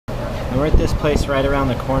And we're at this place right around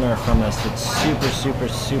the corner from us. It's super, super,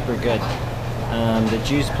 super good. The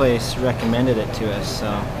juice place recommended it to us,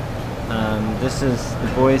 so this is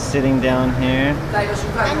the boys sitting down here. And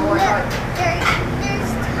look,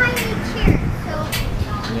 there's tiny chairs, so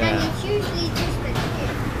Yeah. and it's usually just the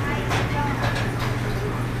kids.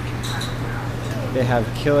 They have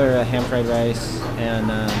killer ham fried rice and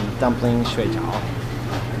dumplings, shui jiao,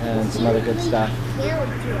 and some other good stuff.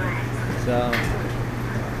 So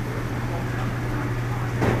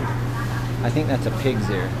I think that's a pig's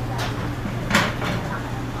ear.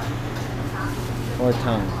 Or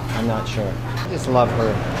tongue, I'm not sure. I just love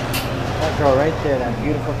her. That girl right there, that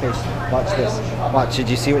beautiful face. Watch this. Watch, did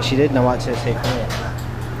you see what she did? Now watch this. Hey, come here.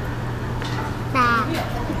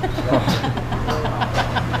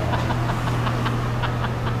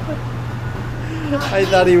 I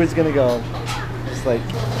thought he was gonna go. Just like,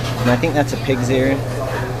 and I think that's a pig's ear.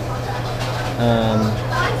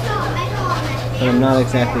 But I'm not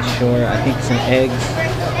exactly sure. I think some eggs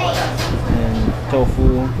and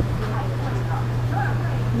tofu.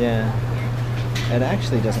 Yeah, it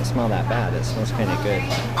actually doesn't smell that bad. It smells kind of good,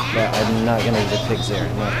 but I'm not gonna eat a pig's ear.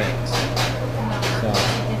 No thanks.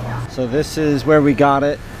 So this is where we got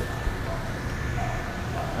it.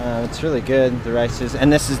 It's really good. The rice is,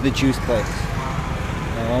 and this is the juice place.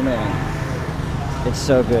 Oh man, it's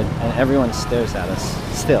so good, and everyone stares at us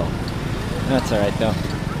still. That's all right though.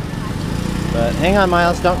 But hang on,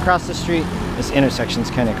 Miles. Don't cross the street. This intersection's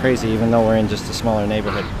kind of crazy, even though we're in just a smaller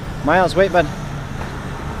neighborhood. Miles, wait, bud.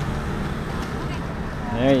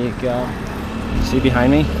 There you go. See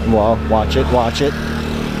behind me? Well, watch it, watch it.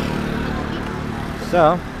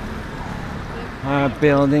 So, our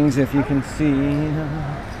buildings, if you can see.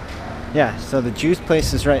 Yeah, so the juice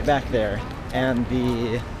place is right back there. And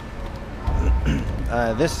the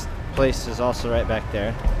this place is also right back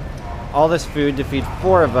there. All this food to feed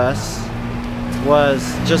 4 of us was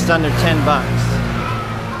just under $10.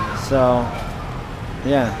 So,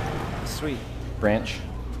 yeah, sweet. Branch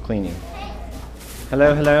cleaning.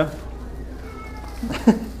 Hello, hello.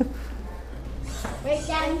 Right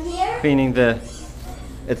down here? Cleaning the.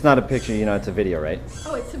 It's not a picture, you know, it's a video, right?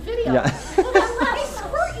 Oh, it's a video. Yeah. Well, then let me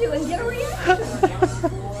squirt you and get a reaction.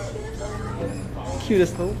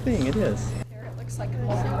 Cutest little thing, it is. It looks like a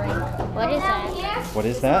holy raincoat. What is that? What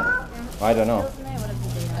is that? I don't know.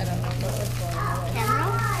 I don't know what it's for.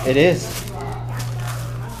 Camera? It is.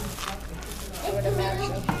 I would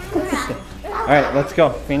imagine. All right, let's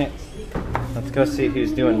go, Phoenix. Let's go see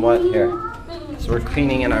who's doing what here. So we're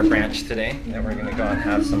cleaning in our branch today. Then we're gonna go and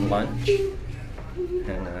have some lunch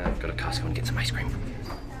and go to Costco and get some ice cream.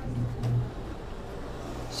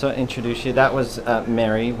 So introduce you. That was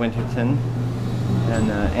Mary Winterton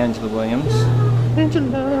and Angela Williams.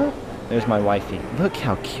 Angela. There's my wifey. Look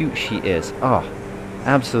how cute she is. Oh,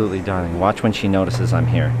 absolutely darling. Watch when she notices I'm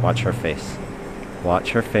here. Watch her face.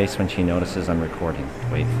 Watch her face when she notices I'm recording.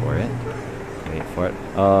 Wait for it. Wait for it.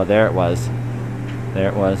 Oh, there it was. There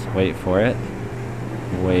it was. Wait for it.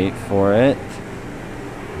 Wait for it.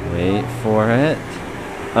 Wait for it.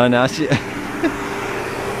 Oh, now she... The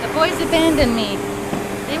boys abandoned me.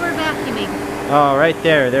 They were vacuuming. Oh, right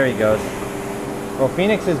there. There he goes. Well,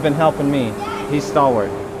 Phoenix has been helping me. He's stalwart.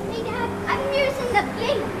 Hey, Dad, I'm using the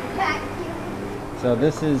big vacuum. So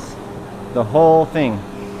this is the whole thing.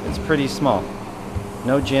 It's pretty small.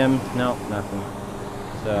 No gym. No, nothing.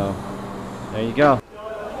 So, there you go.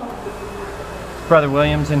 Brother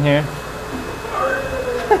Williams in here.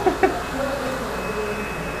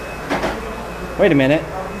 Wait a minute.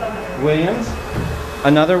 Williams?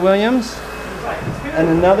 Another Williams? And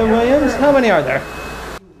another Williams? How many are there?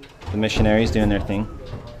 The missionaries doing their thing.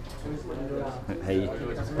 Hey,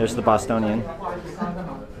 there's the Bostonian. All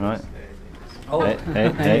right. Hey,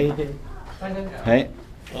 hey, hey. Hey.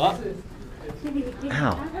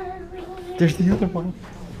 Ow. There's the other one.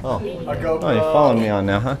 Oh, you're following me on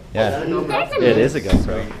now, huh? Yeah, it is a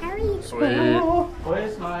GoPro.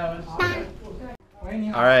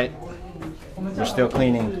 All right, we're still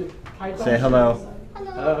cleaning. Say hello.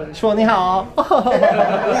 说你好.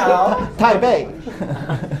 你好. Taipei.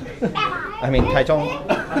 I mean Taichung.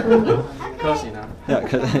 Close enough. Yeah,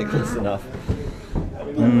 close enough.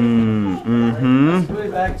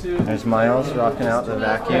 There's Miles rocking out the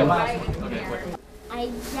vacuum. I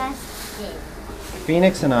just did.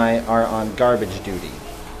 Phoenix and I are on garbage duty.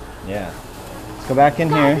 Yeah. Let's go back in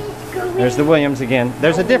here. There's the Williams again.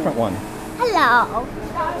 There's a different one. Hello.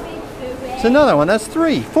 It's another one. That's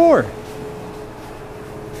 3, 4.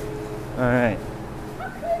 Alright.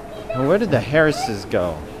 Well, where did the Harrises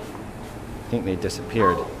go? I think they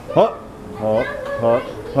disappeared. Oh, oh, oh,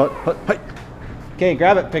 oh, oh, hey. Okay,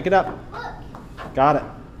 grab it. Pick it up. Got it.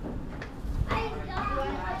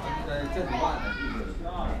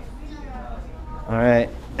 All right,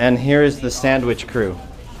 and here is the sandwich crew.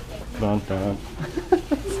 Dun, dun.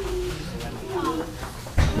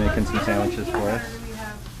 Making some sandwiches for us.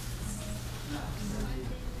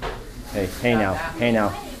 Hey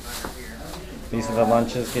now. These are the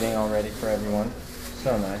lunches getting all ready for everyone.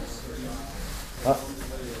 So nice. Oh,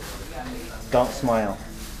 don't smile.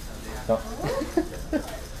 Don't.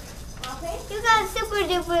 You got a super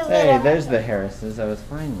duper little. Hey, there's the Harrises. I was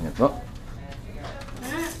finding them. Oh.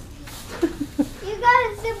 You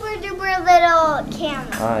got a super duper little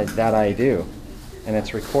camera. That I do. And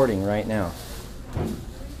it's recording right now.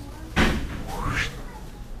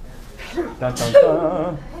 Dun, dun,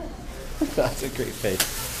 dun. That's a great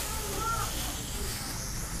face.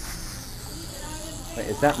 Wait,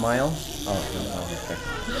 is that Miles? Oh, okay.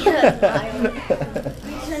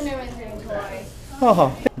 Turn him into a toy.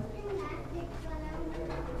 Oh.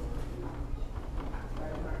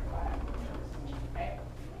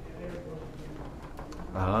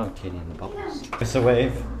 Oh, Kitty in the bubbles. It's a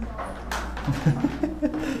wave.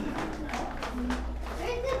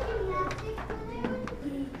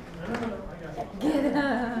 Get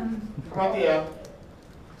him.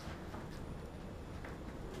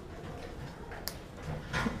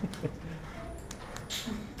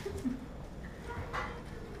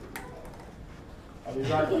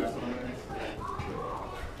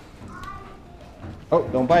 Oh,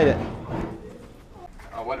 don't bite it.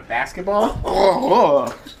 Oh, what, a basketball?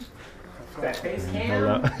 Oh. That face cam?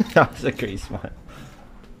 Hello. That was a great smile.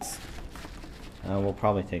 We'll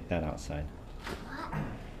probably take that outside.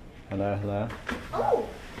 Hello. Oh,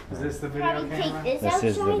 Is this the video probably take camera? this This outside.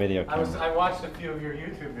 is the video camera. I watched a few of your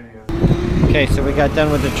YouTube videos. Okay, so we got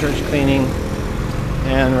done with the church cleaning,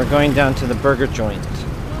 and we're going down to the burger joint.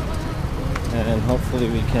 And hopefully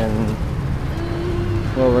we can,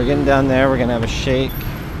 well, we're getting down there, we're gonna have a shake,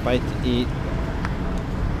 bite to eat.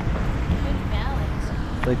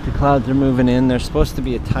 Like the clouds are moving in. There's supposed to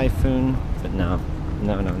be a typhoon, but no.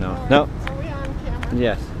 No. Are we on camera?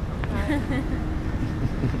 Yes.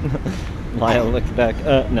 Lyle looked back.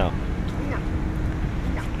 No.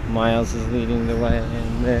 Miles is leading the way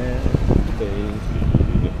in there.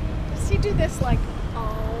 Does he do this like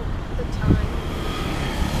all the time?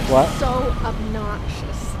 What? So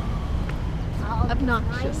obnoxious.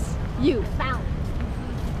 Obnoxious. You. Found.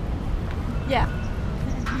 Yeah.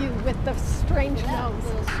 You with the strange nose.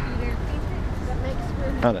 That makes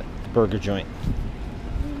weird. Found it. Burger joint.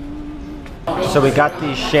 So we got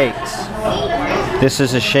these shakes. This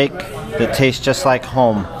is a shake that tastes just like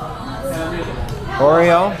home.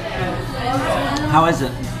 Oreo. How is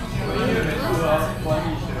it?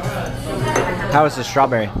 How is the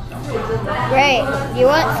strawberry? Great. You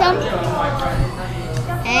want some?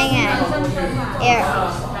 Hang on. Here.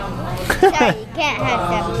 Sorry, you can't have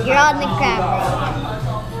some. You're on the camera.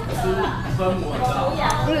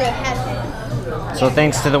 Really have some. So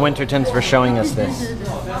thanks to the Wintertons for showing us this.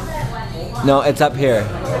 No, it's up here.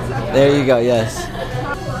 There you go, yes.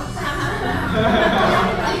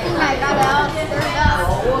 I got out.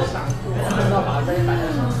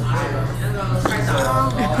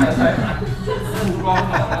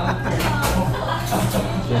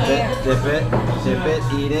 Dip it,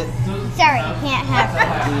 eat it. Sorry, I can't have it.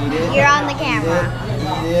 Eat it. You're on the camera.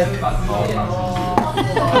 Eat it.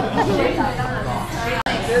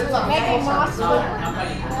 Making monster.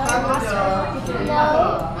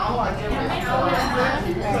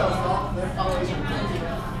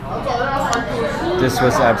 This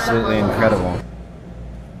was absolutely incredible.